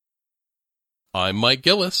I'm Mike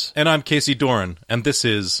Gillis. And I'm Casey Doran, and this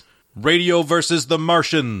is Radio versus the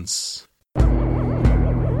Martians.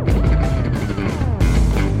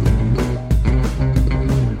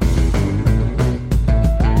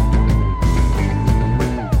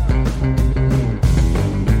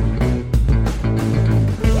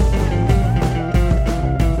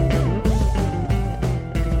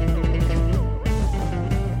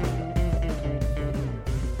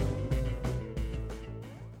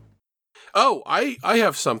 Oh, I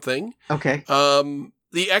have something. Okay. The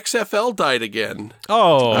XFL died again.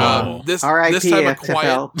 Oh. This R.I.P. time a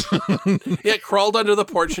XFL. it crawled under the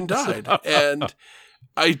porch and died. And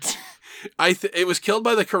it was killed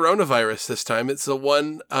by the coronavirus this time. It's the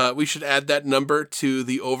one, we should add that number to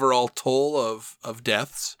the overall toll of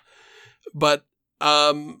deaths. But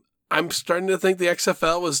I'm starting to think the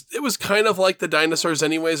XFL was kind of like the dinosaurs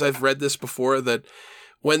anyways. I've read this before, that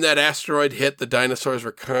when that asteroid hit, the dinosaurs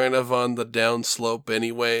were kind of on the downslope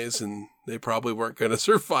anyways, and they probably weren't going to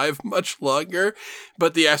survive much longer.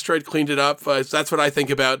 But the asteroid cleaned it up. That's what I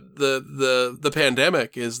think about the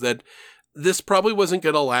pandemic, is that this probably wasn't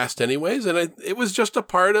going to last anyways, and it was just a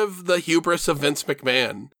part of the hubris of Vince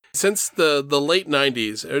McMahon. Since the late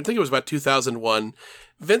 90s, I think it was about 2001,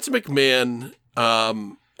 Vince McMahon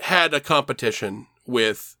had a competition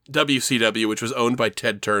with WCW, which was owned by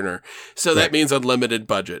Ted Turner. So that means unlimited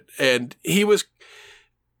budget. And he was...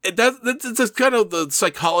 That's kind of the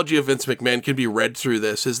psychology of Vince McMahon can be read through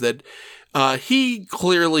this, is that he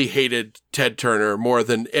clearly hated Ted Turner more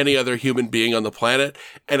than any other human being on the planet.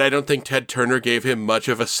 And I don't think Ted Turner gave him much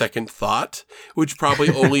of a second thought, which probably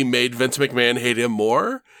only made Vince McMahon hate him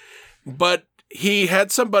more. But he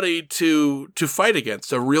had somebody to fight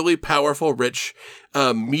against, a really powerful, rich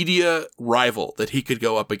media rival that he could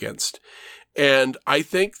go up against. And I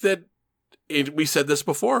think that we said this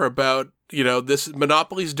before about,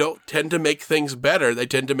 monopolies don't tend to make things better. They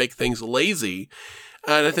tend to make things lazy.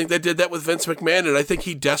 And I think they did that with Vince McMahon. And I think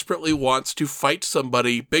he desperately wants to fight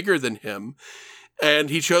somebody bigger than him. And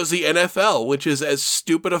he chose the NFL, which is as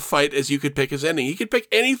stupid a fight as you could pick as any. He could pick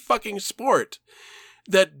any fucking sport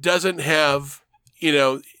that doesn't have,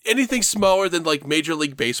 anything smaller than like Major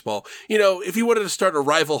League Baseball. If he wanted to start a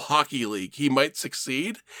rival hockey league, he might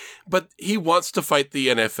succeed, but he wants to fight the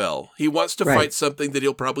NFL. He wants to fight something that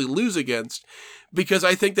he'll probably lose against, because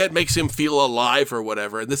I think that makes him feel alive or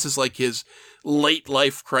whatever. And this is like his late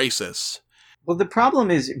life crisis. Well, the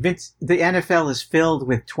problem is the NFL is filled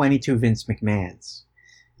with 22 Vince McMahons.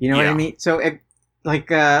 You know what I mean? So like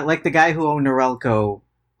the guy who owned Norelco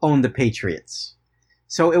owned the Patriots.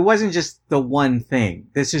 So it wasn't just the one thing.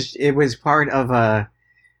 It was part of a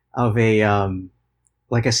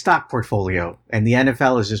stock portfolio, and the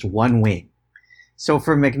NFL is just one wing. So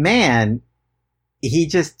for McMahon,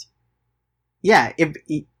 he's what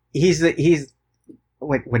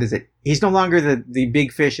is it? He's no longer the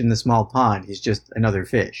big fish in the small pond. He's just another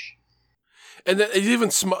fish. And then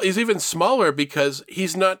he's even smaller because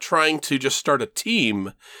he's not trying to just start a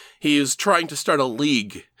team. He is trying to start a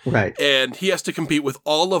league. Right. And he has to compete with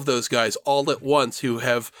all of those guys all at once who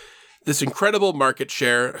have this incredible market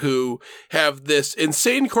share, who have this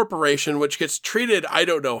insane corporation which gets treated, I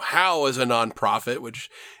don't know how, as a nonprofit, which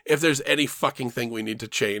if there's any fucking thing we need to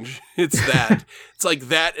change, it's that. It's like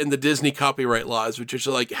that and the Disney copyright laws, which is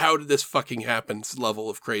like, how did this fucking happen? This level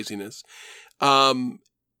of craziness. I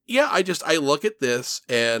look at this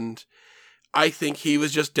and I think he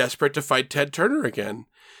was just desperate to fight Ted Turner again.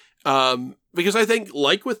 Because I think,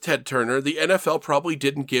 like with Ted Turner, the NFL probably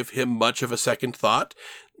didn't give him much of a second thought.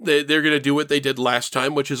 They're going to do what they did last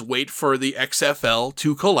time, which is wait for the XFL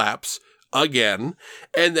to collapse again,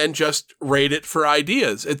 and then just raid it for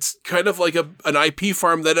ideas. It's kind of like an IP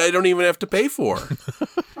farm that I don't even have to pay for.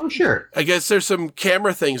 Oh, sure. I guess there's some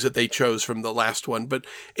camera things that they chose from the last one, but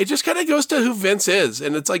it just kind of goes to who Vince is.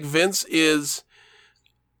 And it's like Vince is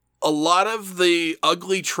a lot of the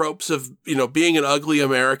ugly tropes of, being an ugly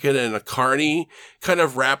American and a carny kind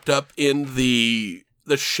of wrapped up in the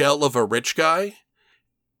shell of a rich guy.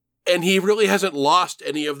 And he really hasn't lost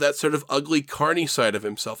any of that sort of ugly carny side of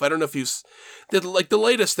himself. I don't know if you've did like the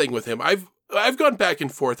latest thing with him. I've gone back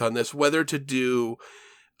and forth on this, whether to do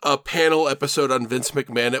a panel episode on Vince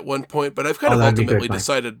McMahon at one point, but I've kind of ultimately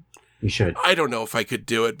decided you should. I don't know if I could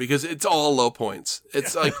do it because it's all low points.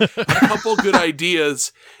 It's like a couple good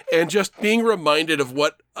ideas and just being reminded of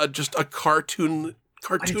what just a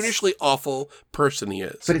cartoonishly awful person he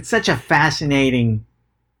is. But it's such a fascinating,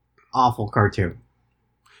 awful cartoon.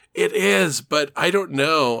 It is, but I don't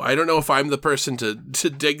know. I don't know if I'm the person to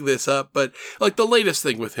dig this up, but like the latest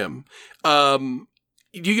thing with him. Do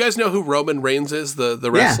you guys know who Roman Reigns is,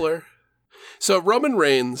 the wrestler? So Roman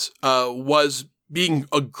Reigns was being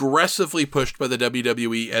aggressively pushed by the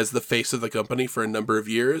WWE as the face of the company for a number of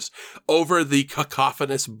years over the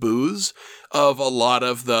cacophonous boos of a lot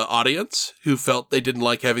of the audience who felt they didn't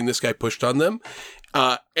like having this guy pushed on them.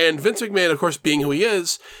 And Vince McMahon, of course, being who he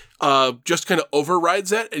is, just kind of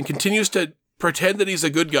overrides that and continues to pretend that he's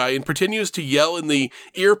a good guy and continues to yell in the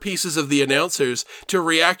earpieces of the announcers to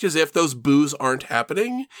react as if those boos aren't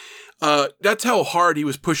happening. That's how hard he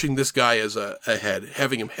was pushing this guy as a head,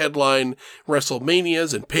 having him headline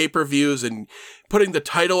WrestleManias and pay-per-views and putting the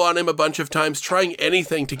title on him a bunch of times, trying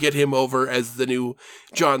anything to get him over as the new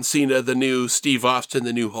John Cena, the new Steve Austin,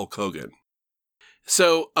 the new Hulk Hogan.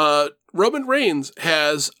 So, Roman Reigns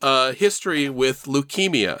has a history with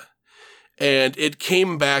leukemia, and it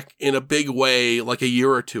came back in a big way like a year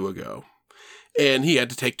or two ago. And he had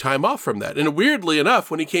to take time off from that. And weirdly enough,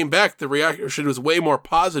 when he came back, the reaction was way more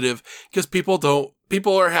positive because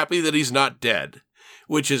people are happy that he's not dead,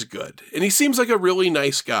 which is good. And he seems like a really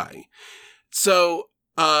nice guy. So,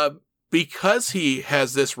 because he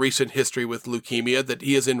has this recent history with leukemia, that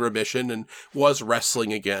he is in remission and was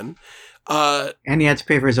wrestling again. And he had to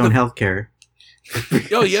pay for his own health care.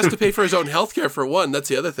 Oh, he has to pay for his own healthcare for one. That's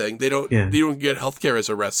the other thing. You don't get healthcare as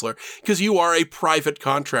a wrestler because you are a private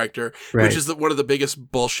contractor, right, which is one of the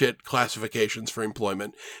biggest bullshit classifications for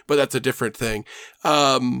employment. But that's a different thing.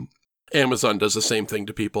 Amazon does the same thing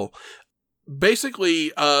to people.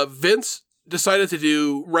 Basically, Vince decided to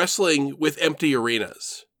do wrestling with empty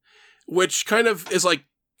arenas, which kind of is like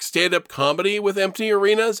stand-up comedy with empty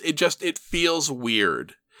arenas. It feels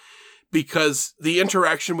weird, because the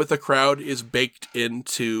interaction with the crowd is baked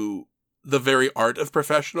into the very art of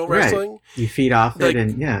professional wrestling. Right. You feed off it,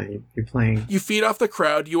 and you're playing. You feed off the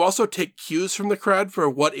crowd. You also take cues from the crowd for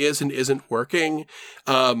what is and isn't working.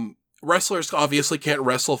 Wrestlers obviously can't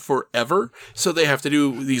wrestle forever, so they have to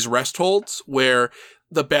do these rest holds where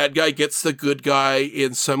the bad guy gets the good guy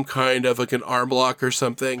in some kind of like an arm lock or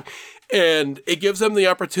something. And it gives them the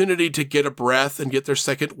opportunity to get a breath and get their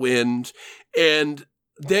second wind. And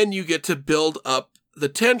then you get to build up the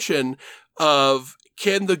tension of,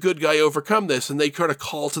 can the good guy overcome this? And they kind of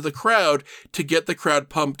call to the crowd to get the crowd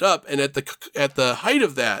pumped up. And at the height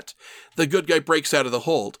of that, the good guy breaks out of the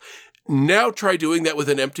hold. Now try doing that with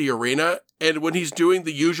an empty arena. And when he's doing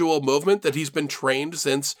the usual movement that he's been trained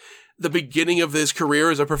since the beginning of his career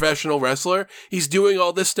as a professional wrestler, he's doing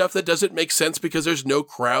all this stuff that doesn't make sense because there's no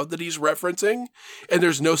crowd that he's referencing and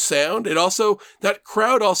there's no sound. And also, that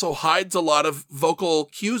crowd also hides a lot of vocal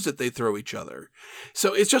cues that they throw each other.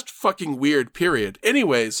 So it's just fucking weird, period.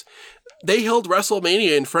 Anyways, they held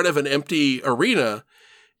WrestleMania in front of an empty arena,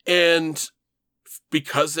 and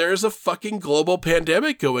because there's a fucking global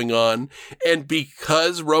pandemic going on, and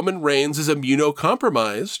because Roman Reigns is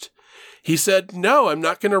immunocompromised, he said, no, I'm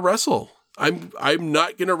not going to wrestle. I'm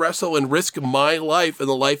not going to wrestle and risk my life and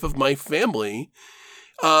the life of my family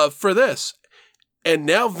for this. And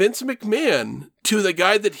now Vince McMahon, to the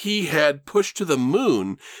guy that he had pushed to the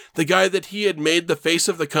moon, the guy that he had made the face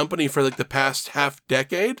of the company for like the past half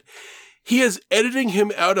decade, he is editing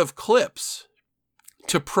him out of clips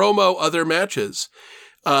to promo other matches.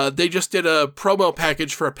 They just did a promo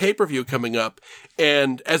package for a pay-per-view coming up.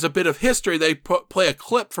 And as a bit of history, they play a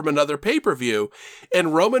clip from another pay-per-view.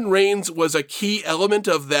 And Roman Reigns was a key element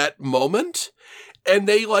of that moment. And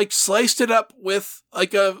they sliced it up with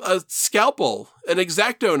a scalpel, an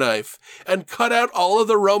X-Acto knife, and cut out all of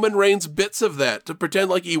the Roman Reigns bits of that to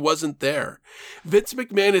pretend like he wasn't there. Vince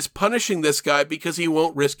McMahon is punishing this guy because he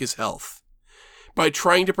won't risk his health by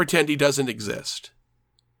trying to pretend he doesn't exist.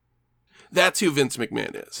 That's who Vince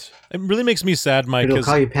McMahon is. It really makes me sad, Mike. He'll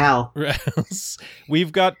call you pal.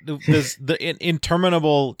 We've got the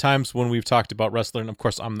interminable times when we've talked about wrestling. Of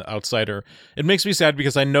course, I'm the outsider. It makes me sad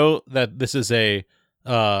because I know that this is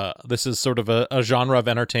sort of a genre of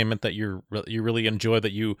entertainment that you really enjoy,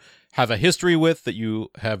 that you have a history with, that you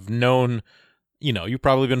have known. You've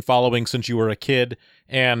probably been following since you were a kid,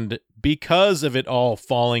 and because of it all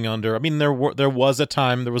falling under, there was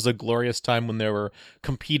a glorious time when there were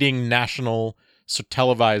competing national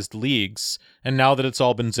televised leagues, and now that it's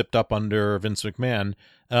all been zipped up under Vince McMahon,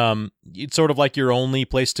 it's sort of like your only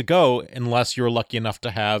place to go unless you're lucky enough to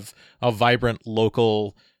have a vibrant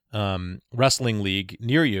local wrestling league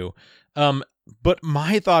near you. But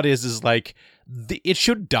my thought is it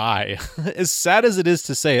should die. As sad as it is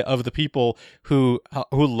to say, of the people who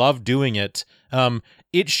love doing it,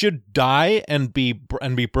 it should die and be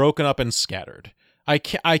broken up and scattered. I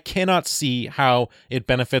cannot see how it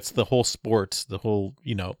benefits the whole sport, the whole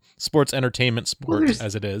sports entertainment sport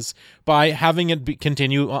as it is, by having it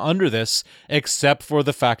continue under this, except for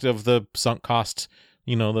the fact of the sunk cost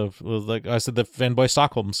You know, like I said, the fanboy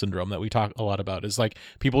Stockholm syndrome that we talk a lot about is like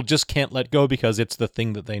people just can't let go because it's the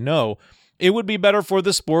thing that they know. It would be better for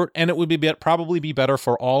the sport, and it would probably be better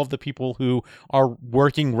for all of the people who are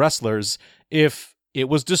working wrestlers if it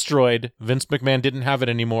was destroyed, Vince McMahon didn't have it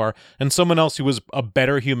anymore, and someone else who was a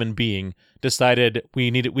better human being decided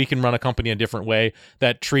we can run a company a different way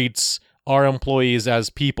that treats our employees as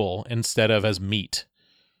people instead of as meat.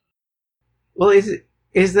 Well,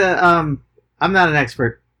 I'm not an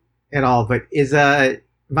expert at all, but is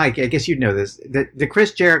Mike, I guess you'd know this. The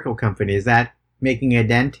Chris Jericho company, is that making a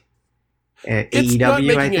dent? It's AEW, not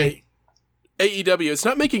making I think. AEW, it's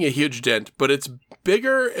not making a huge dent, but it's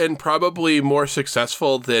bigger and probably more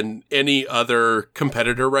successful than any other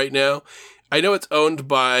competitor right now. I know it's owned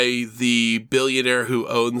by the billionaire who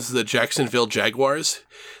owns the Jacksonville Jaguars,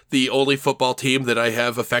 the only football team that I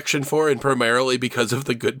have affection for, and primarily because of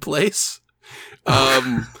The Good Place.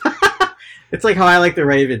 It's like how I like the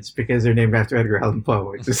Ravens because they're named after Edgar Allan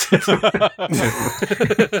Poe. It's just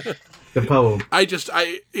the poem.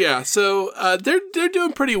 So they're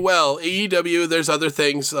doing pretty well. AEW, there's other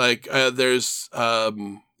things like there's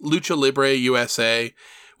Lucha Libre USA,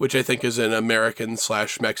 which I think is an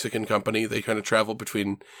American/Mexican company. They kind of travel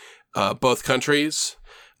between both countries.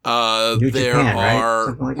 New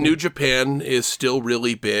Japan is still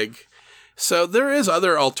really big. So there is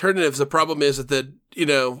other alternatives. The problem is that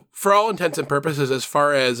for all intents and purposes, as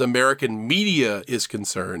far as American media is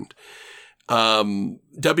concerned,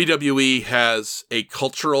 WWE has a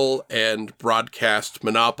cultural and broadcast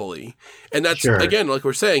monopoly. And that's, again, like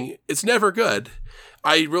we're saying, it's never good.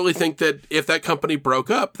 I really think that if that company broke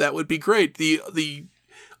up, that would be great. The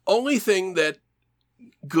only thing that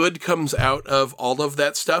good comes out of all of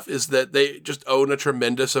that stuff is that they just own a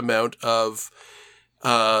tremendous amount of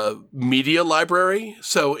media library.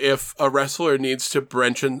 So if a wrestler needs to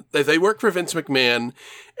branch in, if they work for Vince McMahon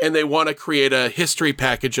and they want to create a history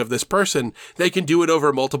package of this person, they can do it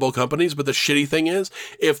over multiple companies. But the shitty thing is,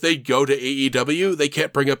 if they go to AEW, they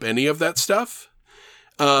can't bring up any of that stuff.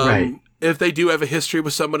 Right. If they do have a history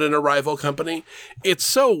with someone in a rival company, it's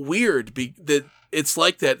so weird that it's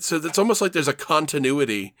like that. So it's almost like there's a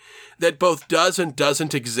continuity that both does and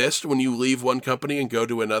doesn't exist when you leave one company and go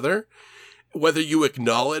to another. Whether you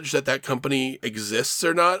acknowledge that company exists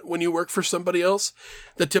or not when you work for somebody else.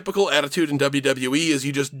 The typical attitude in WWE is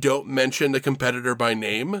you just don't mention the competitor by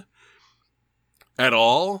name at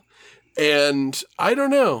all. And I don't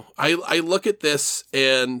know. I look at this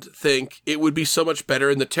and think it would be so much better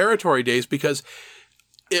in the territory days because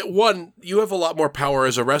you have a lot more power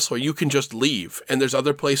as a wrestler. You can just leave, and there's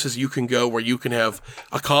other places you can go where you can have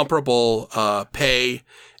a comparable pay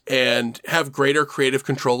and have greater creative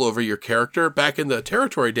control over your character. Back in the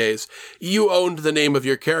territory days, you owned the name of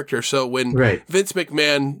your character. So when Vince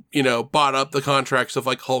McMahon, bought up the contracts of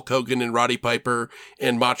like Hulk Hogan and Roddy Piper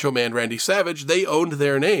and Macho Man Randy Savage, they owned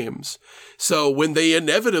their names. So when they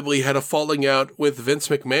inevitably had a falling out with Vince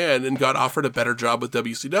McMahon and got offered a better job with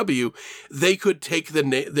WCW, they could take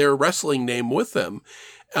their wrestling name with them.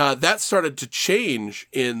 That started to change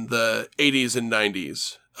in the 80s and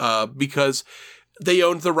 90s because they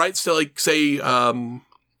owned the rights to, like, say, Kevin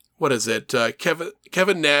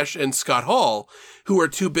Nash and Scott Hall, who are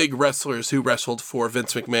two big wrestlers who wrestled for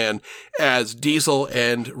Vince McMahon as Diesel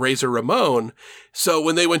and Razor Ramon. So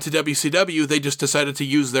when they went to WCW, they just decided to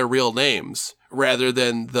use their real names rather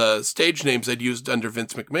than the stage names they'd used under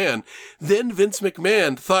Vince McMahon. Then Vince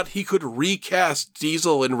McMahon thought he could recast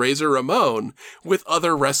Diesel and Razor Ramon with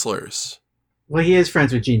other wrestlers. Well, he is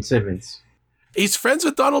friends with Gene Simmons. He's friends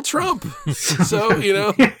with Donald Trump. So,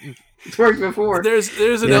 it's worked before.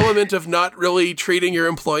 There's an element of not really treating your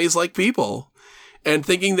employees like people and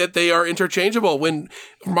thinking that they are interchangeable. When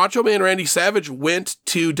Macho Man Randy Savage went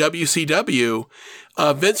to WCW,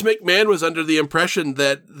 Vince McMahon was under the impression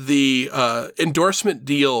that the endorsement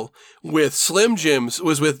deal with Slim Jims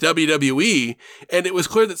was with WWE, and it was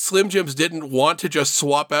clear that Slim Jims didn't want to just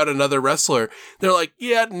swap out another wrestler. They're like,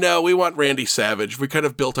 yeah, no, we want Randy Savage. We kind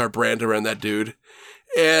of built our brand around that dude.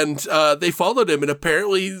 And they followed him, and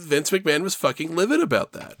apparently Vince McMahon was fucking livid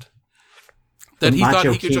about that. That he thought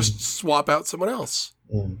he could just swap out someone else.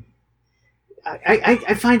 Yeah.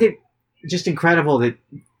 I find it just incredible that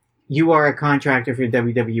you are a contractor for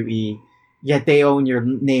WWE, yet they own your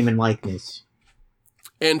name and likeness.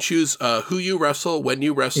 And choose who you wrestle, when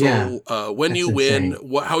you wrestle, when you win,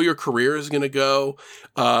 how your career is going to go.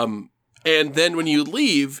 And then when you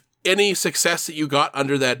leave, any success that you got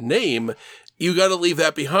under that name, you got to leave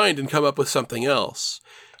that behind and come up with something else.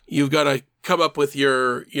 You've got to come up with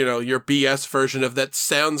your BS version of that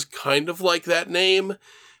sounds kind of like that name,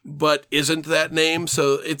 but isn't that name.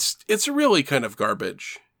 So it's really kind of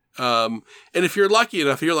garbage. And if you're lucky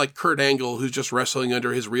enough, you're like Kurt Angle, who's just wrestling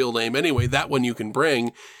under his real name anyway, that one you can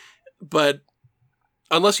bring. But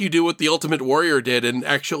unless you do what the Ultimate Warrior did and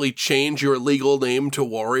actually change your legal name to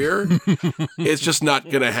Warrior, it's just not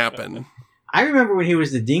going to happen. I remember when he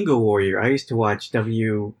was the Dingo Warrior, I used to watch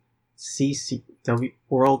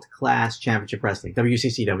World Class Championship Wrestling,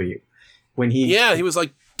 WCCW. He was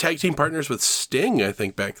like tag team partners with Sting, I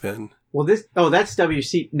think, back then. Well, that's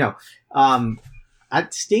WC. No,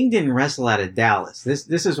 Sting didn't wrestle out of Dallas.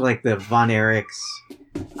 This is like the Von Erichs,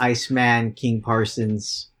 Iceman, King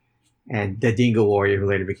Parsons, and the Dingo Warrior, who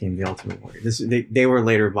later became the Ultimate Warrior. They were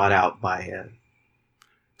later bought out by.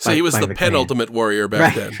 So he was the penultimate warrior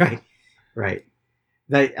back then. Right.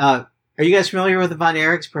 Are you guys familiar with the Von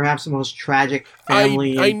Erichs? Perhaps the most tragic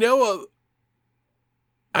family. I know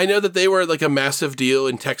that they were like a massive deal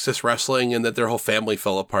in Texas wrestling, and that their whole family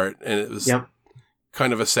fell apart, and it was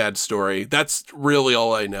kind of a sad story. That's really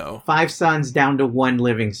all I know. 5 sons down to 1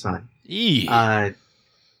 living son.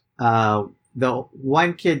 The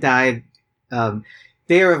one kid died.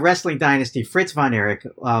 They are a wrestling dynasty. Fritz Von Erich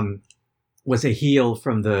was a heel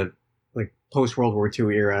from the post World War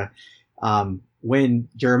II era, when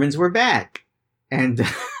Germans were bad, and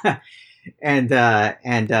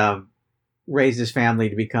raised his family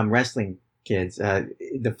to become wrestling kids.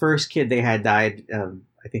 The first kid they had died.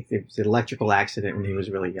 I think it was an electrical accident when he was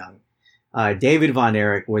really young. David Von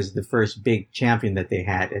Erich was the first big champion that they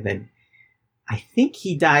had, and then I think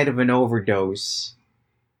he died of an overdose.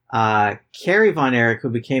 Kerry Von Erich, who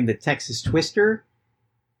became the Texas Twister,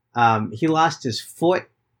 he lost his foot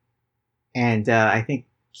and I think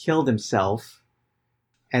killed himself.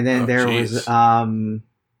 And then was, I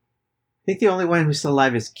think the only one who's still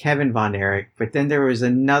alive is Kevin Von Erich, but then there was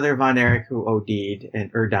another Von Erich who OD'd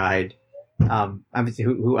or died.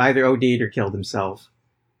 Who either OD'd or killed himself.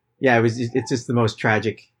 Yeah, it's just the most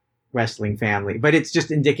tragic wrestling family, but it's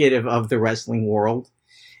just indicative of the wrestling world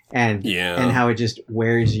and how it just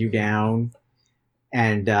wears you down.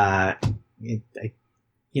 And,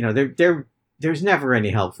 there's never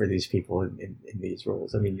any help for these people in these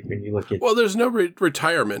roles. I mean, when you look at... Well, there's no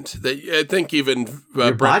retirement. I think even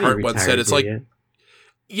Bret Hart once said, it's like...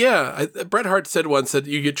 Bret Hart said once that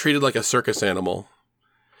you get treated like a circus animal.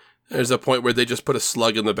 There's a point where they just put a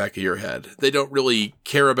slug in the back of your head. They don't really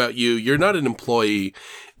care about you. You're not an employee.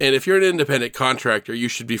 And if you're an independent contractor, you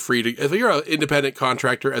should be free to... If you're an independent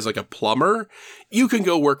contractor as like a plumber, you can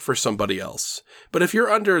go work for somebody else. But if you're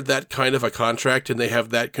under that kind of a contract and they have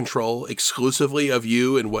that control exclusively of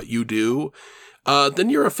you and what you do, then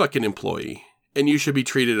you're a fucking employee. And you should be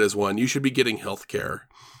treated as one. You should be getting health care.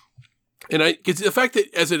 And it's the fact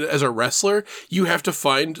that as a wrestler, you have to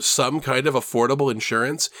find some kind of affordable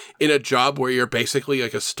insurance in a job where you're basically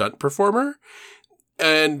like a stunt performer.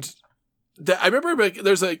 And I remember I think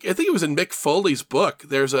it was in Mick Foley's book.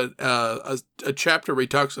 There's a chapter where he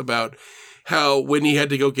talks about how when he had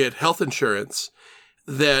to go get health insurance,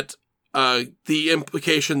 that the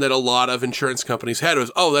implication that a lot of insurance companies had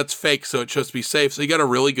was, oh, that's fake, so it's supposed to be safe. So he got a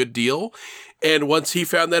really good deal. And once he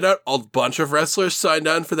found that out, a bunch of wrestlers signed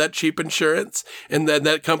on for that cheap insurance. And then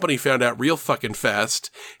that company found out real fucking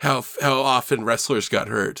fast how often wrestlers got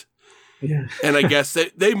hurt. Yeah. And I guess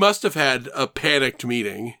they must have had a panicked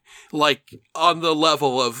meeting, like on the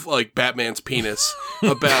level of like Batman's penis,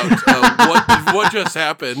 about what just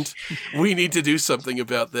happened. We need to do something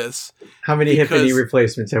about this. How many hip and knee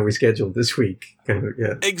replacements have we scheduled this week?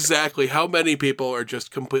 Yeah. Exactly. How many people are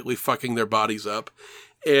just completely fucking their bodies up?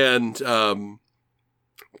 And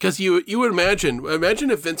because you would imagine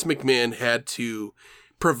if Vince McMahon had to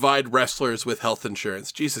provide wrestlers with health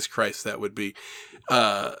insurance. Jesus Christ, that would be...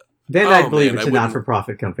 Then I'd believe it's a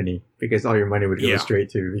not-for-profit company, because all your money would go straight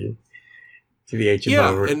to the HMO.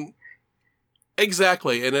 Yeah, and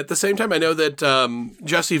exactly. And at the same time, I know that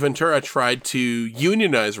Jesse Ventura tried to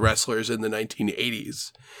unionize wrestlers in the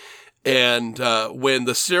 1980s. And when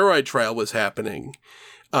the steroid trial was happening,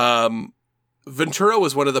 Ventura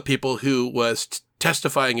was one of the people who was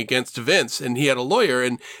testifying against Vince, and he had a lawyer,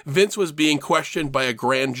 and Vince was being questioned by a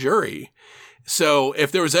grand jury. So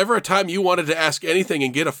if there was ever a time you wanted to ask anything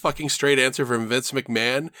and get a fucking straight answer from Vince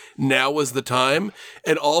McMahon, now was the time.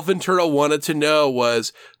 And all Ventura wanted to know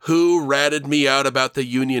was, who ratted me out about the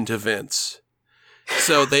union to Vince?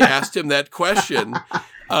 So they asked him that question.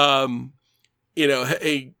 Hey,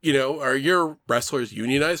 are your wrestlers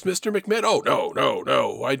unionized, Mr. McMahon? Oh,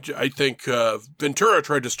 no. I think Ventura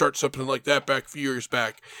tried to start something like that back a few years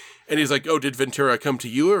back. And he's like, oh, did Ventura come to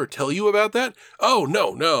you or tell you about that? Oh,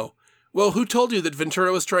 no. Well, who told you that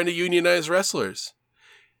Ventura was trying to unionize wrestlers?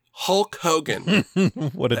 Hulk Hogan.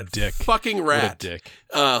 What a That dick. Fucking rat. What a dick.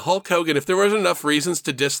 Hulk Hogan, if there wasn't enough reasons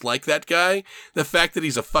to dislike that guy, the fact that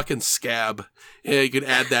he's a fucking scab, you could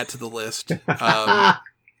add that to the list. Hulk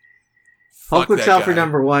fuck looks that out for guy.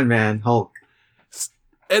 number one, man. Hulk.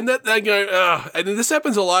 And that guy, and this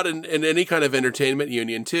happens a lot in any kind of entertainment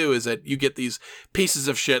union too, is that you get these pieces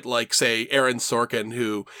of shit like, say, Aaron Sorkin,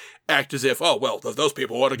 who act as if, oh, well, if those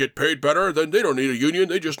people want to get paid better, then they don't need a union.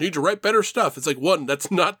 They just need to write better stuff. It's like, one, that's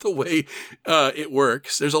not the way it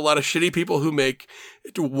works. There's a lot of shitty people who make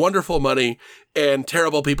wonderful money and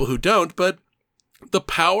terrible people who don't, but the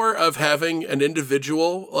power of having an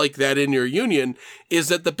individual like that in your union is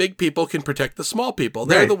that the big people can protect the small people.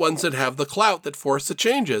 They're Right. the ones that have the clout that force the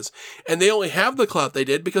changes. And they only have the clout they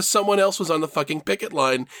did because someone else was on the fucking picket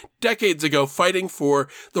line decades ago fighting for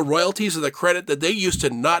the royalties or the credit that they used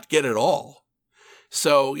to not get at all.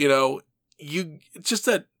 So, it's just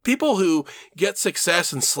that people who get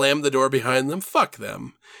success and slam the door behind them, fuck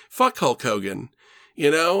them. Fuck Hulk Hogan.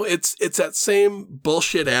 It's that same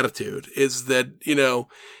bullshit attitude is that,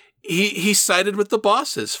 he sided with the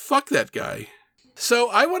bosses. Fuck that guy. So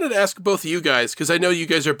I wanted to ask both of you guys, because I know you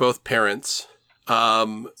guys are both parents.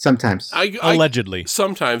 Sometimes. Allegedly.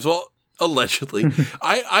 Sometimes. Well, allegedly.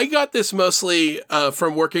 I got this mostly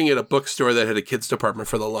from working at a bookstore that had a kids department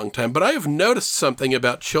for a long time, but I have noticed something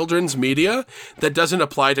about children's media that doesn't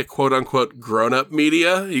apply to quote unquote grown-up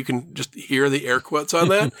media. You can just hear the air quotes on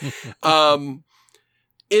that.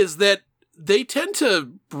 Is that they tend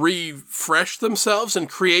to refresh themselves and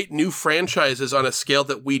create new franchises on a scale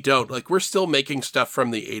that we don't. Like, we're still making stuff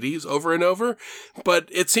from the 80s over and over, but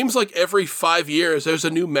it seems like every 5 years there's a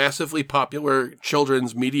new massively popular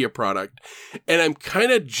children's media product. And I'm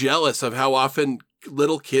kind of jealous of how often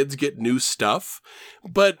little kids get new stuff.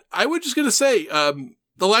 But I was just going to say,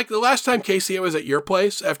 the last time, Casey, I was at your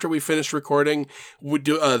place after we finished recording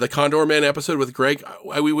the Condor Man episode with Greg.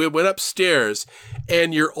 We went upstairs,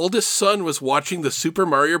 and your oldest son was watching the Super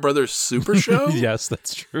Mario Brothers Super Show. Yes,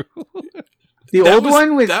 that's true. The old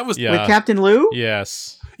one with Yeah. Captain Lou?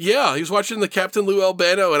 Yes. Yeah, he was watching the Captain Lou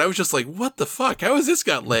Albano, and I was just like, what the fuck? How has this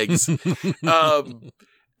got legs?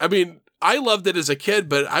 I mean, I loved it as a kid,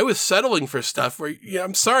 but I was settling for stuff where,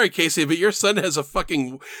 I'm sorry, Casey, but your son has a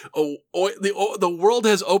fucking, the world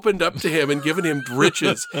has opened up to him and given him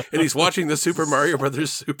riches, and he's watching the Super Mario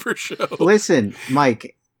Brothers Super Show. Listen,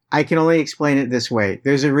 Mike, I can only explain it this way.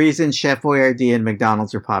 There's a reason Chef Boyardee and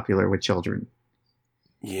McDonald's are popular with children.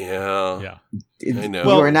 Yeah. Yeah. I know. You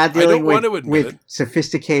are not I don't dealing want to admit with it.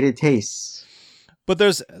 sophisticated tastes. But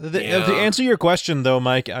there's to answer your question though,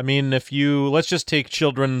 Mike. I mean, let's just take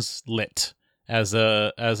children's lit as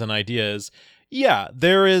an idea.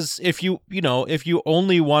 There is, if you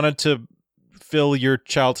only wanted to fill your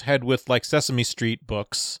child's head with like Sesame Street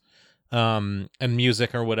books, and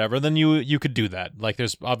music or whatever, then you could do that. Like,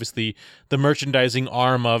 there's obviously the merchandising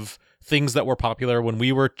arm of things that were popular when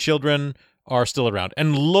we were children are still around,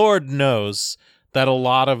 and Lord knows that a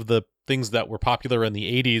lot of the things that were popular in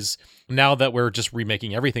the 80s, now that we're just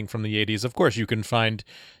remaking everything from the 80s, of course you can find,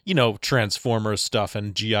 Transformers stuff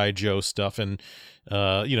and G.I. Joe stuff and,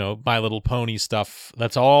 My Little Pony stuff.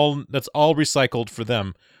 That's all recycled for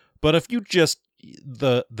them. But if you just,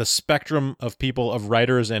 the spectrum of people, of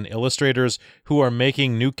writers and illustrators who are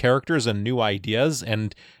making new characters and new ideas,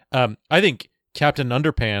 and I think Captain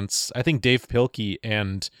Underpants, I think Dave Pilkey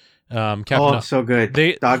and Captain, so good.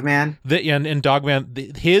 Dogman? And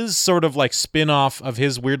Dogman, his sort of like spin-off of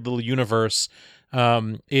his weird little universe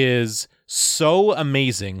is so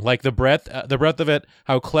amazing. Like the breadth of it,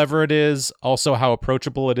 how clever it is, also how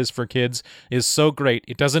approachable it is for kids is so great.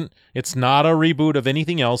 It's not a reboot of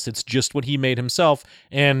anything else. It's just what he made himself.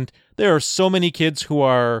 And there are so many kids who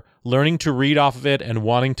are learning to read off of it and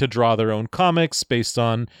wanting to draw their own comics based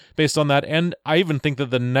on that. And I even think that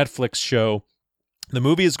the Netflix show, the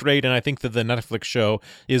movie is great, and I think that the Netflix show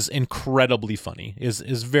is incredibly funny, is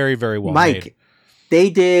very, very well made. Mike, they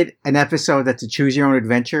did an episode that's a choose your own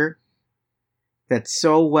adventure that's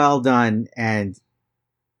so well done, and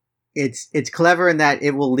it's clever in that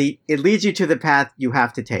it leads you to the path you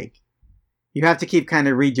have to take. You have to keep kind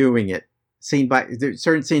of redoing it. There's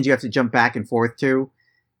certain scenes you have to jump back and forth to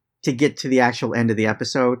get to the actual end of the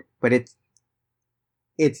episode, but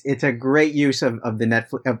it's a great use of the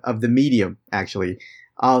Netflix of the medium, actually,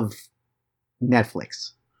 of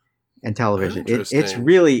Netflix and television. It's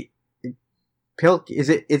really Is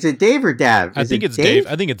it Dave or Dav? I think it's Dave.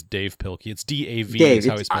 I think it's Dave Pilkey. It's D-A-V. Dave, is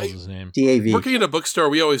how he spells his name. D-A-V. Working in a bookstore,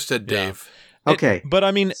 we always said Dave. Okay, but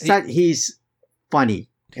I mean, he's funny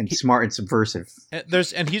and smart and subversive.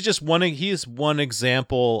 He's just one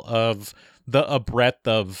example of a breadth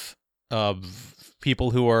of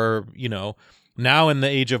people who are, now in the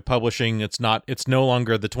age of publishing, it's no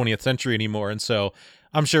longer the 20th century anymore. And so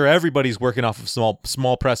I'm sure everybody's working off of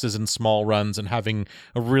small presses and small runs and having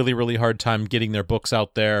a really, really hard time getting their books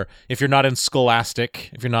out there. If you're not in Scholastic,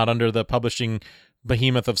 if you're not under the publishing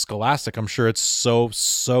behemoth of Scholastic, I'm sure it's so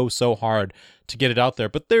hard to get it out there.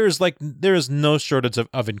 But there is no shortage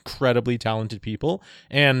of incredibly talented people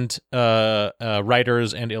and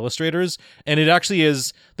writers and illustrators. And it actually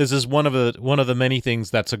is. This is one of the many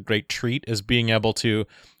things that's a great treat, is being able to,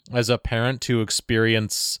 as a parent, to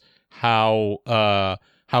experience how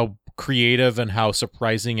creative and how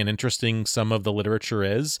surprising and interesting some of the literature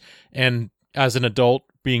is, and as an adult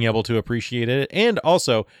being able to appreciate it, and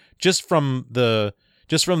also just from the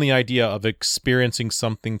idea of experiencing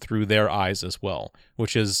something through their eyes as well,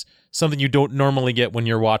 which is something you don't normally get when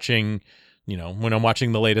you're watching, when I'm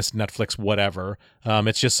watching the latest Netflix whatever.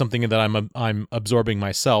 It's just something that I'm absorbing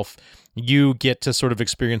myself. You get to sort of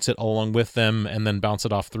experience it along with them and then bounce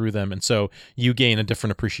it off through them, and so you gain a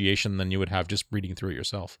different appreciation than you would have just reading through it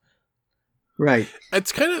yourself. Right.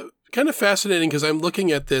 It's kind of fascinating because I'm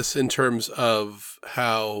looking at this in terms of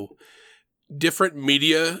how different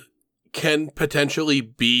media can potentially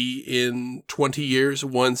be in 20 years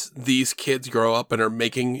once these kids grow up and are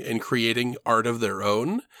making and creating art of their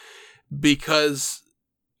own. Because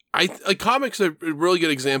comics are a really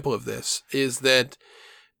good example of this, is that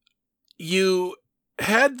you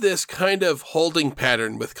had this kind of holding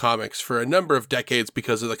pattern with comics for a number of decades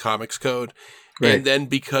because of the Comics Code. Right. And then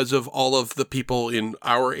because of all of the people in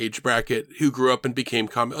our age bracket who grew up and became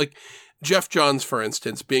like Jeff Johns, for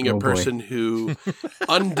instance, being a person who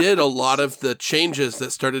undid a lot of the changes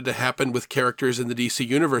that started to happen with characters in the DC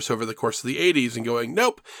universe over the course of the 80s and going,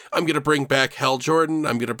 nope, I'm going to bring back Hal Jordan.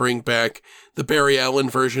 I'm going to bring back the Barry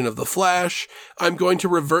Allen version of The Flash. I'm going to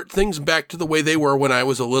revert things back to the way they were when I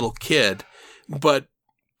was a little kid. But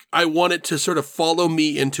I want it to sort of follow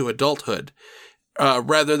me into adulthood.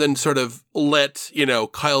 Rather than sort of let,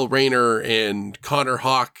 Kyle Rayner and Connor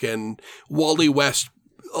Hawke and Wally West,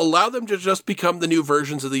 allow them to just become the new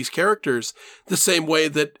versions of these characters, the same way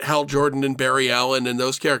that Hal Jordan and Barry Allen and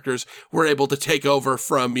those characters were able to take over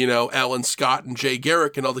from, Alan Scott and Jay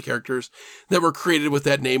Garrick and all the characters that were created with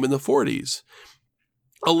that name in the 40s.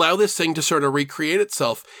 Allow this thing to sort of recreate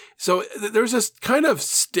itself. So there's this kind of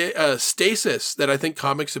stasis that I think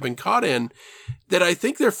comics have been caught in, that I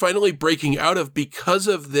think they're finally breaking out of because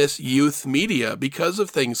of this youth media, because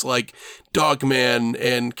of things like Dogman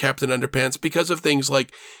and Captain Underpants, because of things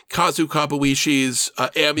like Kazu Kabuishi's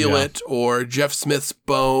Amulet or Jeff Smith's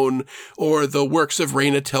Bone or the works of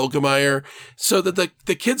Raina Telgemeier, so that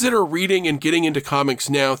the kids that are reading and getting into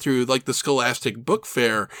comics now through like the Scholastic Book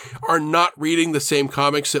Fair are not reading the same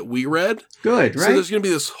comics that we read. Good, right? So there's going to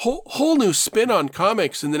be this whole new spin on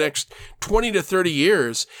comics in the next 20 to 30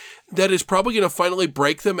 years that is probably going to finally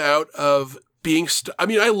break them out of being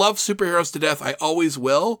I love superheroes to death. I always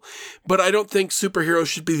will. But I don't think superheroes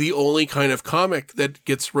should be the only kind of comic that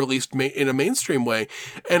gets released in a mainstream way.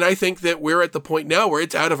 And I think that we're at the point now where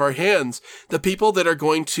it's out of our hands. The people that are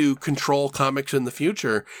going to control comics in the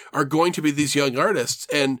future are going to be these young artists.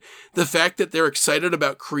 And the fact that they're excited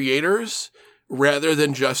about creators rather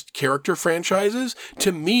than just character franchises,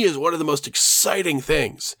 to me is one of the most exciting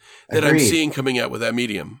things that I'm seeing coming out with that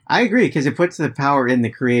medium. I agree, because it puts the power in the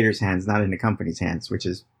creator's hands, not in the company's hands, which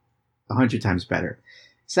is 100 times better.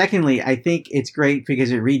 Secondly, I think it's great because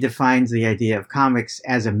it redefines the idea of comics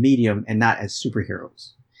as a medium and not as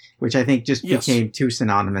superheroes, which I think just became too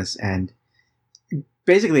synonymous, and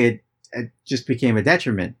basically it just became a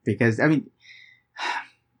detriment because, how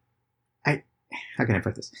can I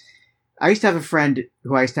put this? I used to have a friend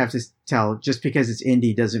who I used to have to tell, just because it's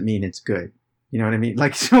indie doesn't mean it's good. You know what I mean?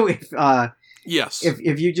 Like, so if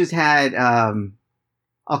you just had,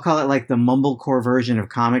 I'll call it like the mumblecore version of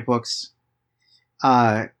comic books,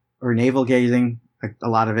 or navel gazing, like a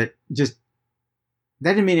lot of it, just,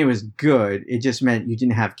 that didn't mean it was good. It just meant you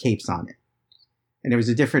didn't have capes on it. And it was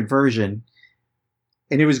a different version.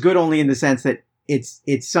 And it was good only in the sense that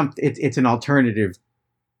it's an alternative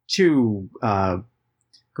to,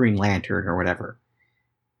 Green Lantern or whatever.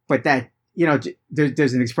 But that,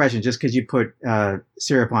 there's an expression, just because you put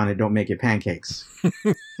syrup on it, don't make it pancakes.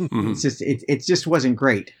 Mm-hmm. It's just, it just wasn't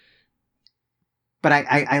great. But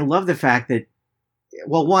I love the fact that,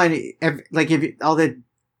 well, one, if all the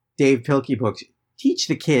Dave Pilkey books teach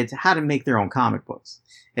the kids how to make their own comic books.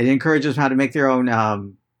 It encourages them how to make their own,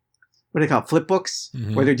 what do they call it, flip books,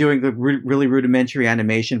 where they're doing the really rudimentary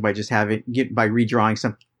animation by just by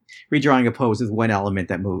redrawing a pose with one element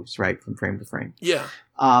that moves, right, from frame to frame. Yeah.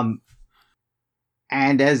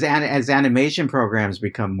 And as animation programs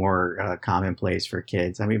become more commonplace for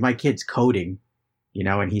kids, I mean, my kid's coding,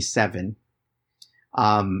 and he's 7.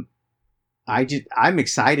 I'm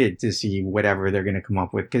excited to see whatever they're going to come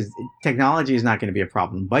up with, because technology is not going to be a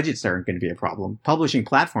problem. Budgets aren't going to be a problem. Publishing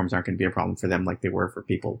platforms aren't going to be a problem for them like they were for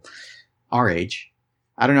people our age.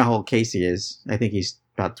 I don't know how old Casey is. I think he's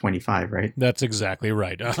about 25, right? That's exactly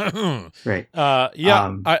right. Right.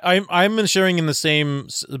 I'm sharing in the same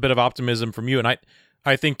bit of optimism from you, and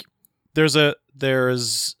I think there's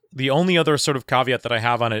the only other sort of caveat that I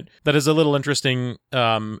have on it that is a little interesting,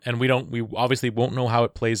 and we obviously won't know how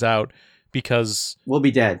it plays out because we'll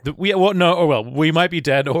be dead. We might be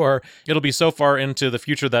dead, or it'll be so far into the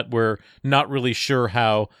future that we're not really sure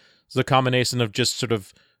how the combination of just sort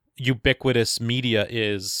of ubiquitous media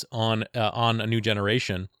is on a new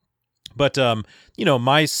generation. But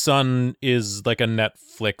my son is like a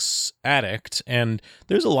Netflix addict, and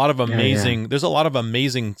there's a lot of amazing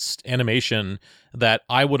animation that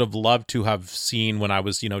I would have loved to have seen when I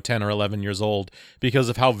was 10 or 11 years old, because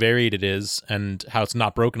of how varied it is and how it's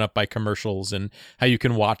not broken up by commercials and how you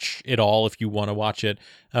can watch it all if you want to watch it.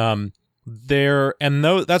 That's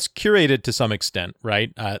curated to some extent,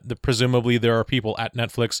 right? Presumably there are people at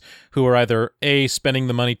Netflix who are either A, spending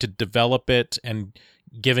the money to develop it and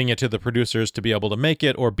giving it to the producers to be able to make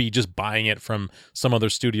it, or B, just buying it from some other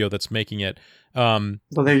studio that's making it. Well,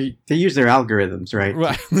 they use their algorithms, right?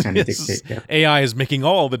 To kind of dictate, yeah. AI is making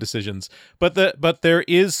all the decisions, but there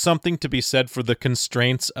is something to be said for the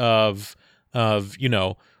constraints of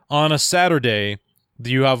on a Saturday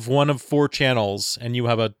you have one of 4 channels and you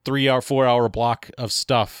have a 4 hour block of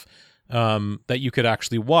stuff that you could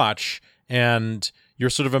actually watch, and your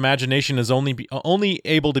sort of imagination is only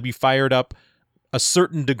able to be fired up a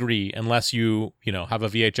certain degree unless you have a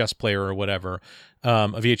VHS player or whatever, a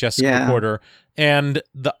VHS recorder. And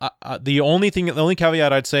the only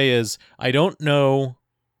caveat I'd say is I don't know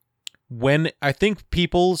when. I think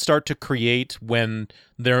people start to create when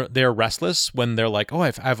they're restless, when they're like, oh,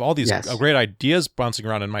 I have all these great ideas bouncing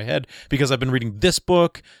around in my head because I've been reading this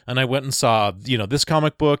book and I went and saw this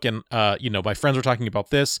comic book, and my friends were talking about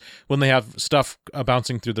this. When they have stuff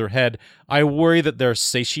bouncing through their head, I worry that they're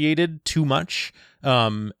satiated too much.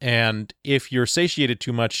 And if you're satiated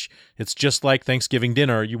too much, it's just like Thanksgiving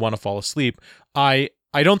dinner, you want to fall asleep. I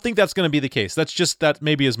don't think that's going to be the case. That's just, that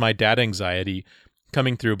maybe is my dad anxiety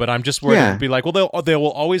coming through, but I'm just worried to be like, well, they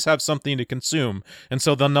will always have something to consume, and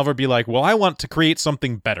so they'll never be like, well, I want to create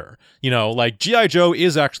something better. Like G.I. Joe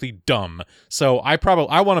is actually dumb, so I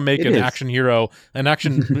want to make an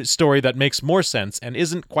action story that makes more sense and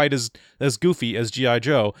isn't quite as goofy as G.I.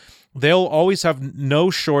 Joe. They'll always have no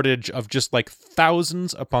shortage of just like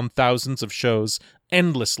thousands upon thousands of shows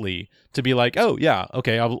endlessly to be like, oh yeah,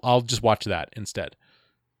 okay, I'll just watch that instead.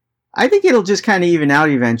 I think it'll just kind of even out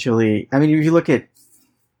eventually. I mean, if you look at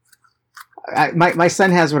my son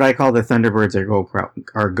has what I call the Thunderbirds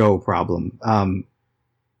or Go problem.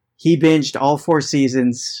 He binged all 4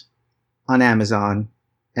 seasons on Amazon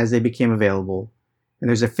as they became available, and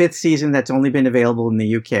there's a 5th season that's only been available in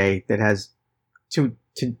the UK that has, to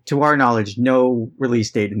our knowledge, no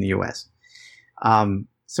release date in the US.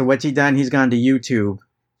 So what's he done? He's gone to YouTube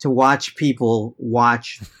to watch people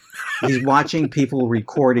watch. He's watching people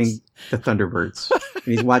recording the Thunderbirds.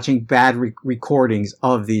 And he's watching bad recordings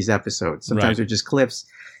of these episodes. Sometimes they're just clips.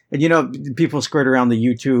 And, people skirt around the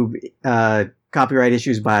YouTube copyright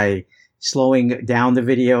issues by slowing down the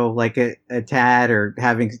video like a tad, or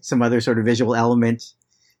having some other sort of visual element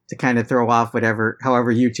to kind of throw off however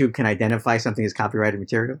YouTube can identify something as copyrighted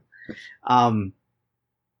material.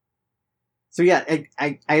 So yeah,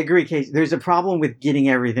 I agree, Casey. There's a problem with getting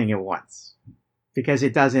everything at once, because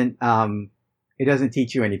it doesn't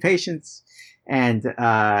teach you any patience, and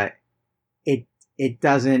it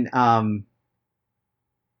doesn't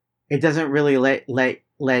really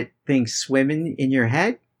let things swim in your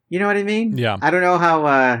head. You know what I mean? Yeah. I don't know how.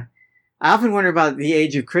 I often wonder about the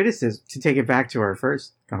age of criticism. To take it back to our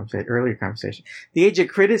earlier conversation, the age of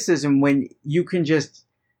criticism, when you can just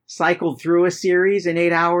cycle through a series in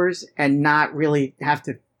 8 hours and not really have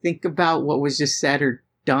to think about what was just said or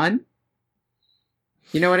done.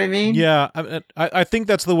 You know what I mean? Yeah, I think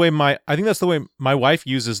that's the way my wife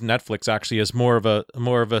uses Netflix, actually, as more of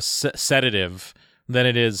a sedative than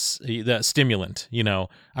it is the stimulant. And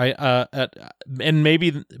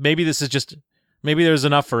maybe this is just, maybe there's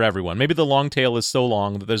enough for everyone. Maybe the long tail is so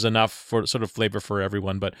long that there's enough for sort of flavor for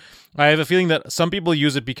everyone. But I have a feeling that some people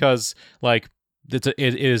use it because like it's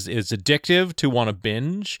addictive to want to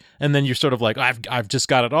binge, and then you're sort of like, I've just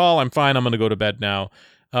got it all. I'm fine. I'm going to go to bed now.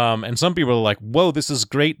 And some people are like, whoa, this is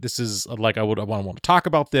great. This is like, I want to talk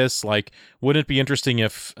about this. Like, wouldn't it be interesting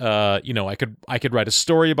if, I could write a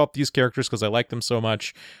story about these characters because I like them so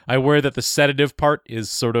much. I worry that the sedative part is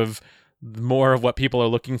sort of more of what people are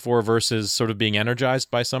looking for versus sort of being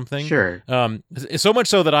energized by something. Sure. So much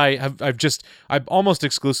so that I've almost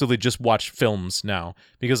exclusively just watched films now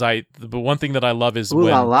because the one thing that I love is Ooh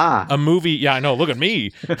la la. a movie. Yeah, I know. Look at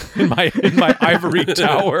me in my ivory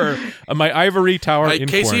tower. My ivory tower. Casey,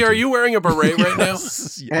 quarantine. are you wearing a beret right now?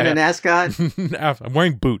 And an ascot? I'm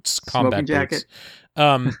wearing boots, combat Smoking jacket?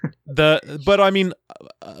 boots. But I mean,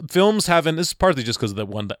 films have, and this is partly just because of the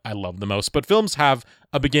one that I love the most, but films have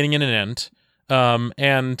a beginning and an end.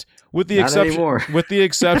 And with the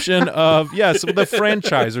exception of the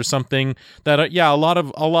franchise or something that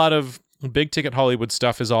a lot of big ticket Hollywood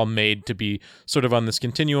stuff is all made to be sort of on this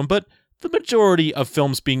continuum, but the majority of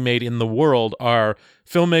films being made in the world are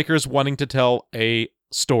filmmakers wanting to tell a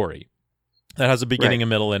story that has a beginning, a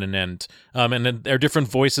middle, and an end. And then there are different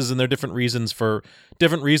voices and there are different reasons for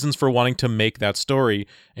wanting to make that story.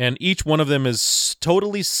 And each one of them is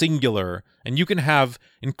totally singular. And you can have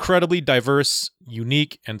incredibly diverse,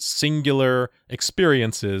 unique, and singular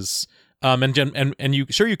experiences. And you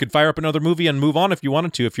could fire up another movie and move on if you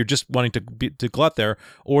wanted to, if you're just wanting to glut there,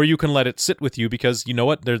 or you can let it sit with you because you know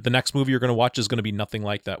what, the next movie you're going to watch is going to be nothing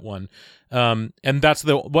like that one. And that's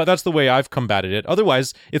the way I've combated it.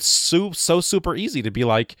 Otherwise, it's so super easy to be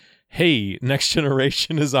like, hey, Next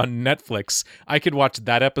Generation is on Netflix. I could watch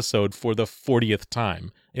that episode for the 40th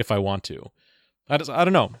time if I want to. I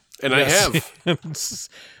don't know. And yes. I have.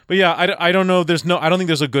 But yeah, I don't know. I don't think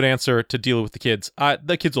there's a good answer to deal with the kids.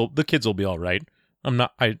 The kids will be all right.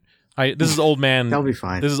 This is old man. They'll be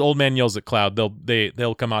fine. This is old man yells at cloud.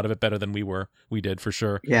 They'll come out of it better than we did for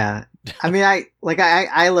sure. Yeah. I mean, I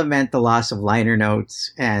lament the loss of liner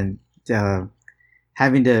notes and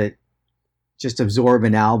having to just absorb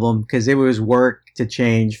an album because it was work to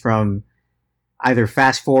change from either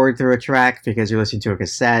fast forward through a track because you're listening to a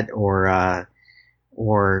cassette or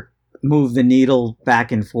move the needle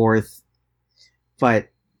back and forth. But,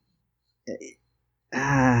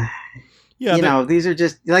 these are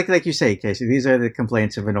just, like you say, Casey, these are the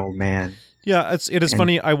complaints of an old man. Yeah, it is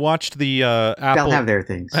funny. I watched the Apple... They'll have their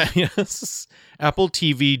things. Yes. Apple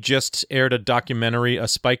TV just aired a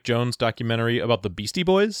Spike Jonze documentary about the Beastie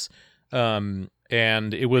Boys. And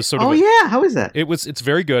it was sort of... Oh, yeah. How is that? It's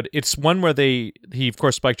very good. It's one where of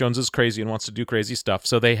course, Spike Jonze is crazy and wants to do crazy stuff.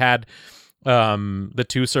 So they had... the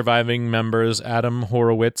two surviving members, Adam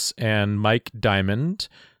Horowitz and Mike Diamond,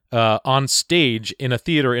 on stage in a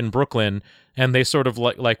theater in Brooklyn, and they sort of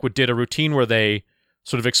did a routine where they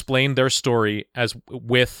sort of explained their story as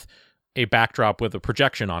with a backdrop with a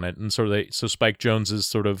projection on it, and so Spike Jonze's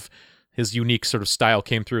sort of his unique sort of style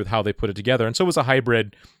came through with how they put it together, and so it was a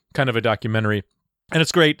hybrid kind of a documentary. And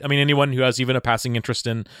it's great. I mean, anyone who has even a passing interest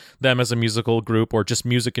in them as a musical group or just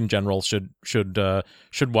music in general should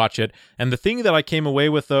watch it. And the thing that I came away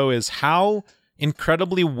with, though, is how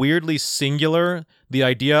incredibly weirdly singular the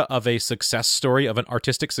idea of a success story, of an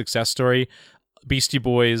artistic success story, Beastie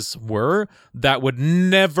Boys were, that would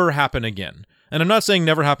never happen again. And I'm not saying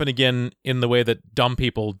never happen again in the way that dumb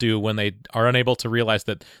people do when they are unable to realize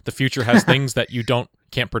that the future has things that you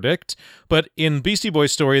can't predict. But in Beastie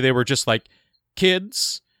Boys' story, they were just like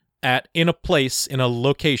kids in a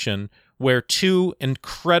location where two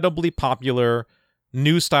incredibly popular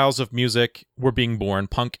new styles of music were being born,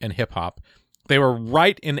 punk and hip hop. They were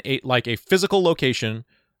right in a physical location.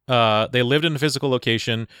 They lived in a physical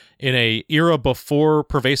location in a era before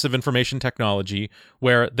pervasive information technology,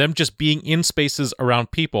 where them just being in spaces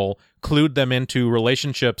around people clued them into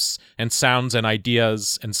relationships and sounds and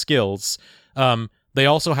ideas and skills. They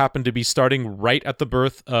also happened to be starting right at the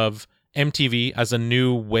birth of MTV as a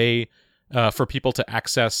new way for people to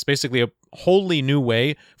access, basically a wholly new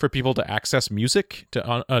way for people to access music,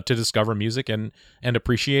 to discover music and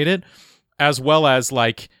appreciate it, as well as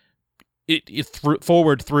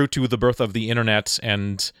forward through to the birth of the internet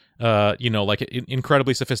and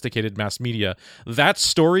incredibly sophisticated mass media. That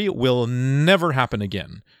story will never happen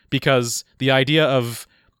again, because the idea of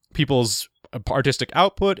people's artistic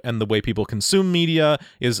output and the way people consume media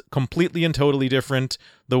is completely and totally different.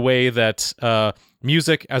 The way that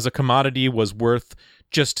music as a commodity was worth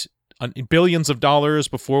just billions of dollars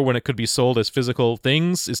before, when it could be sold as physical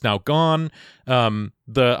things, is now gone.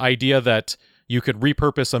 The idea that you could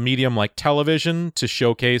repurpose a medium like television to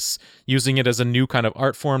showcase, using it as a new kind of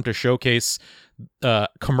art form to showcase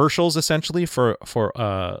commercials, essentially for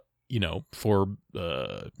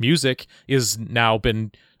music, is now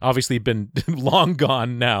been long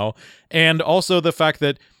gone now. And also the fact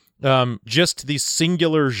that just these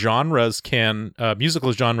singular genres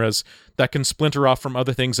musical genres that can splinter off from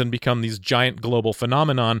other things and become these giant global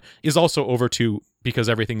phenomenon is also over too, because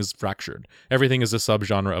everything is fractured. Everything is a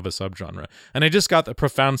subgenre of a subgenre. And I just got the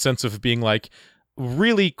profound sense of being like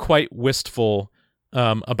really quite wistful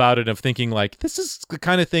about it, of thinking like, this is the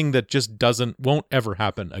kind of thing that just won't ever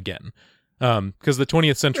happen again. Because the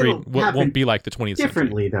 20th century won't be like the 20th century.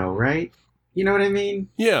 Differently though, right? You know what I mean?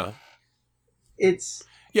 Yeah.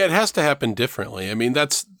 Yeah, it has to happen differently. I mean,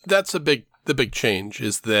 that's the big change,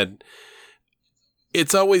 is that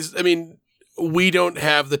it's always, I mean, we don't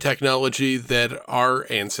have the technology that our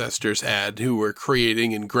ancestors had, who were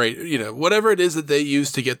creating and great, whatever it is that they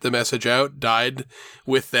used to get the message out died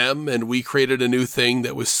with them, and we created a new thing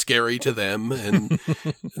that was scary to them, and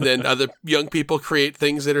then other young people create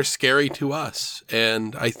things that are scary to us.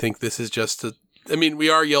 And I think this is just we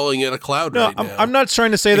are yelling at a cloud right now. I'm not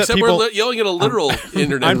trying to say Except that people... we're yelling at a literal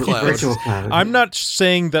internet cloud. Virtual cloud. I'm not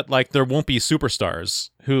saying that like there won't be superstars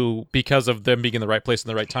who, because of them being in the right place in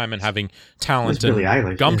the right time and having talent and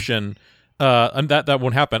Eilish, gumption, and that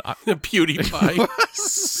won't happen.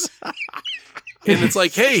 PewDiePie. And it's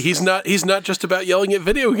like, hey, he's not just about yelling at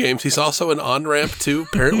video games. He's also an on-ramp to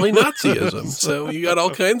apparently Nazism. So you got all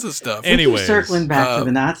kinds of stuff. Anyways, circling back to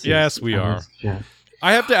the Nazis. Yes, we are.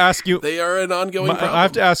 I have to ask you. They are an ongoing problem. I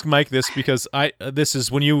have to ask Mike this, because this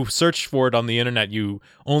is when you search for it on the internet, you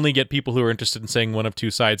only get people who are interested in saying one of two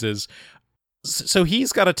sides is. So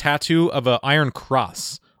he's got a tattoo of an iron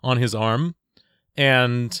cross on his arm,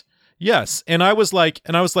 and yes, and I was like,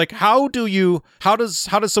 how does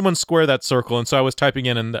someone square that circle? And so I was typing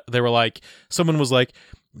in, and they were like, someone was like,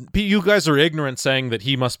 you guys are ignorant saying that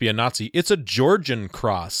he must be a Nazi. It's a Georgian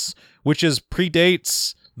cross, which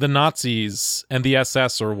predates the Nazis and the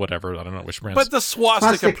SS or whatever. I don't know which brands. But the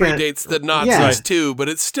swastika predates the Nazis too, but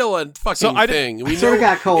it's still a fucking thing. We know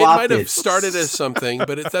got co-opted. It might have started as something,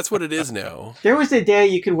 but that's what it is now. There was a day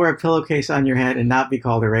you could wear a pillowcase on your head and not be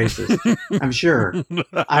called a racist. I'm sure.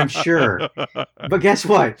 But guess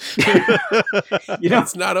what?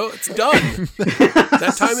 It's done.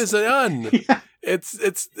 That time is done. Yeah.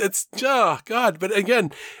 It's oh God. But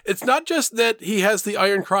again, it's not just that he has the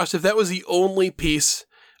Iron Cross. If that was the only piece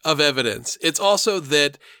of evidence, it's also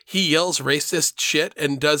that he yells racist shit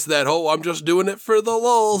and does that, I'm just doing it for the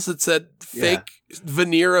lulz. It's that fake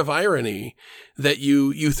veneer of irony that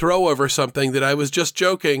you throw over something that I was just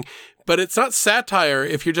joking. But it's not satire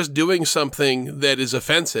if you're just doing something that is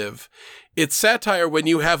offensive. It's satire when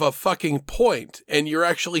you have a fucking point and you're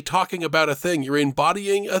actually talking about a thing. You're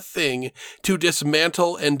embodying a thing to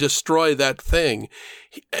dismantle and destroy that thing.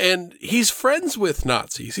 And he's friends with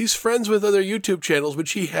Nazis. He's friends with other YouTube channels,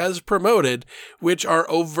 which he has promoted, which are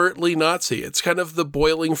overtly Nazi. It's kind of the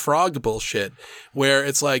boiling frog bullshit, where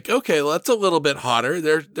it's like, okay, well, that's a little bit hotter.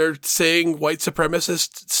 They're saying white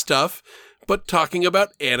supremacist stuff, but talking about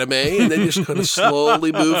anime, and then just kind of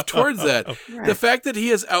slowly move towards that. Right. The fact that he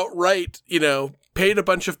has outright, paid a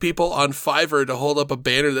bunch of people on Fiverr to hold up a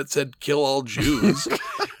banner that said "Kill all Jews."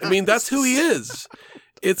 I mean, that's who he is.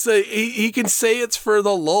 He can say it's for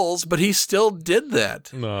the lulz, but he still did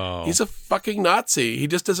that. No. He's a fucking Nazi. He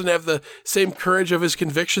just doesn't have the same courage of his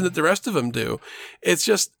conviction that the rest of them do. It's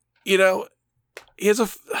just, he's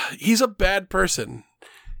a bad person.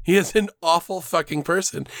 He is an awful fucking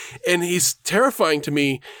person. And he's terrifying to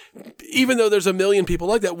me, even though there's a million people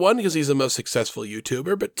like that. One, because he's the most successful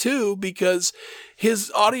YouTuber, but two, because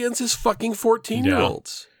his audience is fucking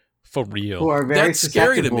 14-year-olds. For real. Who are very That's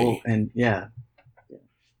scary to me. And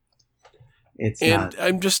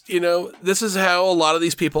I'm just, this is how a lot of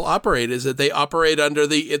these people operate, is that they operate under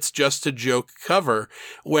the "it's just a joke" cover,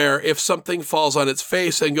 where if something falls on its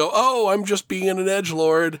face and go, I'm just being an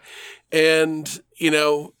edgelord, and,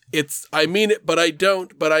 it's, I mean it, but I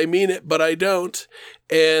don't, but I mean it, but I don't.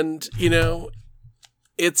 And,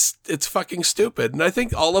 it's fucking stupid. And I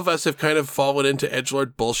think all of us have kind of fallen into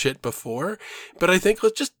edgelord bullshit before, but I think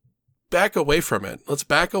let's just back away from it. Let's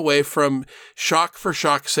back away from shock for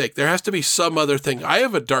shock's sake. There has to be some other thing. I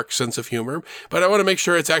have a dark sense of humor, but I want to make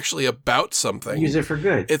sure it's actually about something. Use it for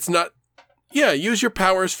good. It's not, use your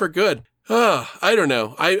powers for good. I don't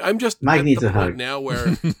know. I'm just Mike needs a hug now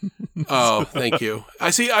where, thank you.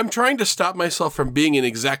 I'm trying to stop myself from being in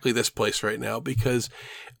exactly this place right now, because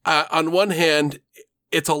on one hand,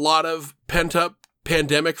 it's a lot of pent up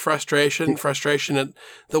pandemic frustration at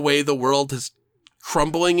the way the world is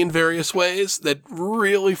crumbling in various ways that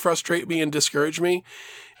really frustrate me and discourage me.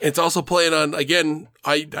 It's also playing on, again,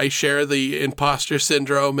 I share the imposter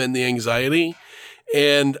syndrome and the anxiety.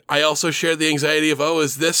 And I also share the anxiety of,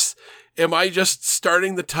 is this am I just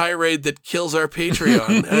starting the tirade that kills our Patreon?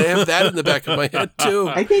 And I have that in the back of my head too.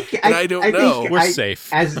 I think I don't know. We're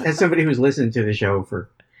safe. As somebody who's listened to the show for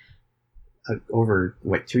over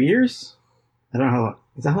 2 years? I don't know how long.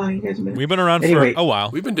 Is that how long you guys have been? We've been around for a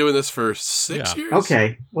while. We've been doing this for 6 years.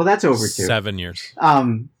 Okay, well that's over 2. 7 years.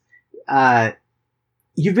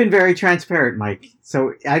 You've been very transparent, Mike.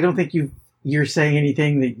 So I don't think you're saying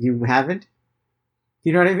anything that you haven't.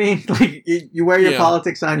 You know what I mean? Like you wear your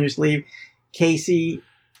politics on your sleeve. Casey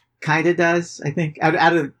kind of does, I think.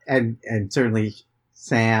 Out of and certainly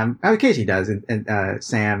Sam. Oh, Casey does, and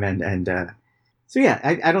Sam and so yeah.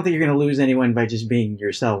 I don't think you're going to lose anyone by just being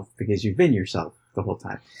yourself because you've been yourself the whole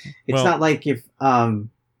time. It's not like if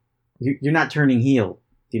you're not turning heel.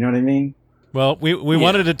 Do you know what I mean? Well, we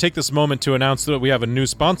wanted to take this moment to announce that we have a new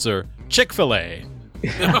sponsor, Chick-fil-A.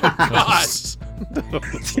 Oh, God.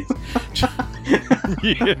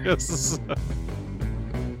 Yes.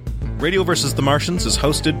 Radio vs. the Martians is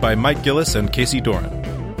hosted by Mike Gillis and Casey Doran.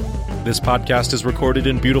 This podcast is recorded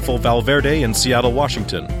in beautiful Valverde in Seattle,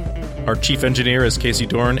 Washington. Our chief engineer is Casey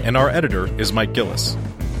Doran, and our editor is Mike Gillis.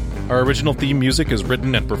 Our original theme music is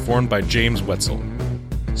written and performed by James Wetzel.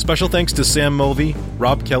 Special thanks to Sam Mulvey,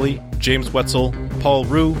 Rob Kelly, James Wetzel, Paul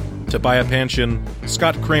Rue, Tobiah Panshin,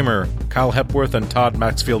 Scott Kramer, Kyle Hepworth, and Todd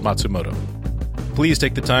Maxfield Matsumoto. Please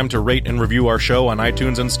take the time to rate and review our show on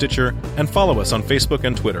iTunes and Stitcher, and follow us on Facebook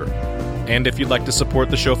and Twitter. And if you'd like to support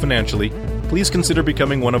the show financially, please consider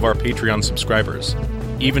becoming one of our Patreon subscribers.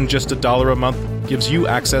 Even just $1 a month gives you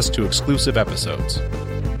access to exclusive episodes.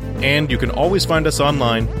 And you can always find us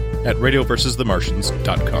online at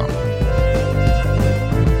radioversusthemartians.com.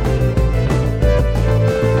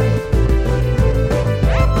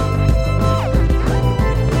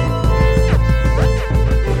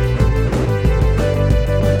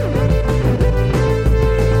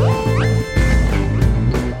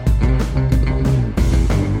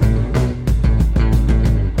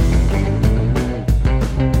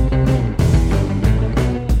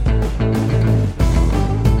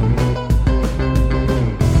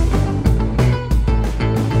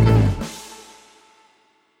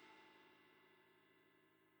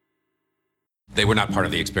 They were not part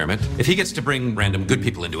of the experiment. If he gets to bring random good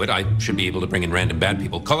people into it, I should be able to bring in random bad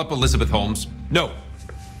people. Call up Elizabeth Holmes. No.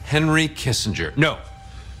 Henry Kissinger. No.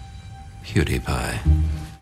 PewDiePie.